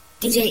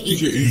DJ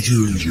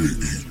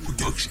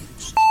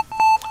Productions.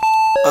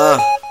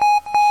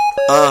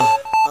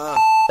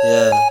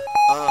 Yeah.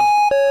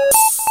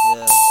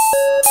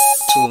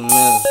 2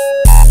 Millz.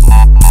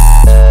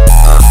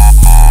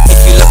 If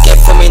you looking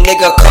for me,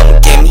 nigga, come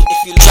get me.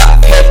 If you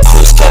drop head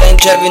cruise, cut ain't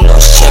driving no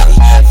Chevy.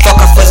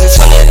 Fuck off, wasn't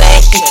on it, I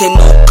ain't eating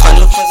no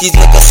connie. These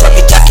niggas suck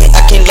it,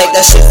 acting like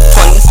that shit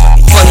funny.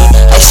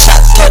 I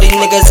shot 30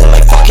 niggas in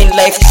my fucking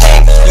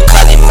lifetime. You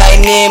calling my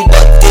name,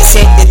 but this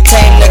ain't the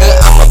time, nigga.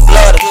 I'm a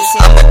blood.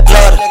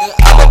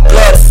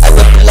 I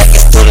whip it like a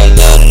student,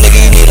 little nigga,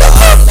 you need a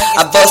hug.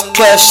 I bust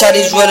 12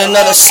 shotties with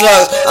another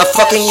slug. I'm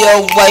fucking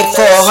your wife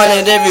for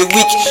 100 every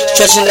week.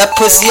 Stretching that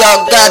pussy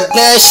out,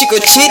 goddamn, she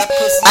could cheat.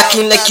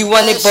 Acting like you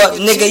want it,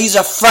 but nigga, you's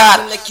a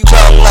fraud.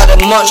 Clown out a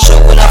monster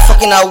when I'm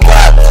fucking out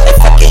wild. I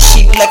fucking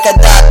sheep like a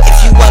dog. If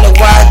you wanna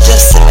wild,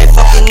 just say my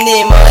fucking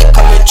name. I ain't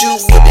coming through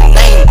with the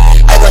name.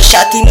 I got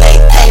shotty 9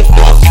 times,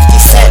 doing 50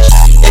 cents.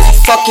 If you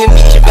fucking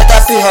me, you better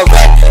pay her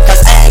rent.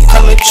 Cause I ain't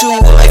coming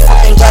through with my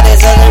fucking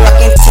Jordans and I'm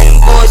rocking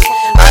Timbos.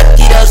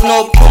 Adidas,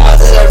 no Pumas,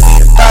 and a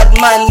real bad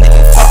man. If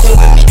you fucking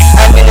with me,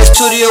 I'm in the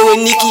studio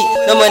with Nikki,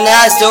 no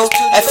Manaz though.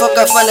 I fuck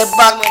her from the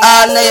back,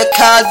 all now your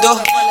car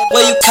though.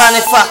 Where you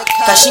calling for?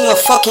 Cause she no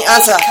fucking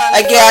answer.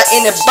 I get her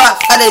in the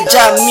back, I the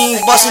job me,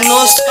 bossy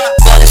nose,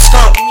 body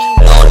skunk.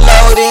 No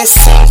loud and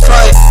sing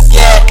cry.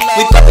 Yeah,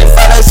 we popping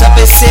bottles up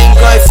and sing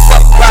cry.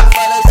 Fuck rap,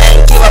 I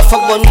ain't give a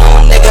fuck about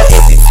no nigga.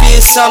 If you feel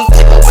something,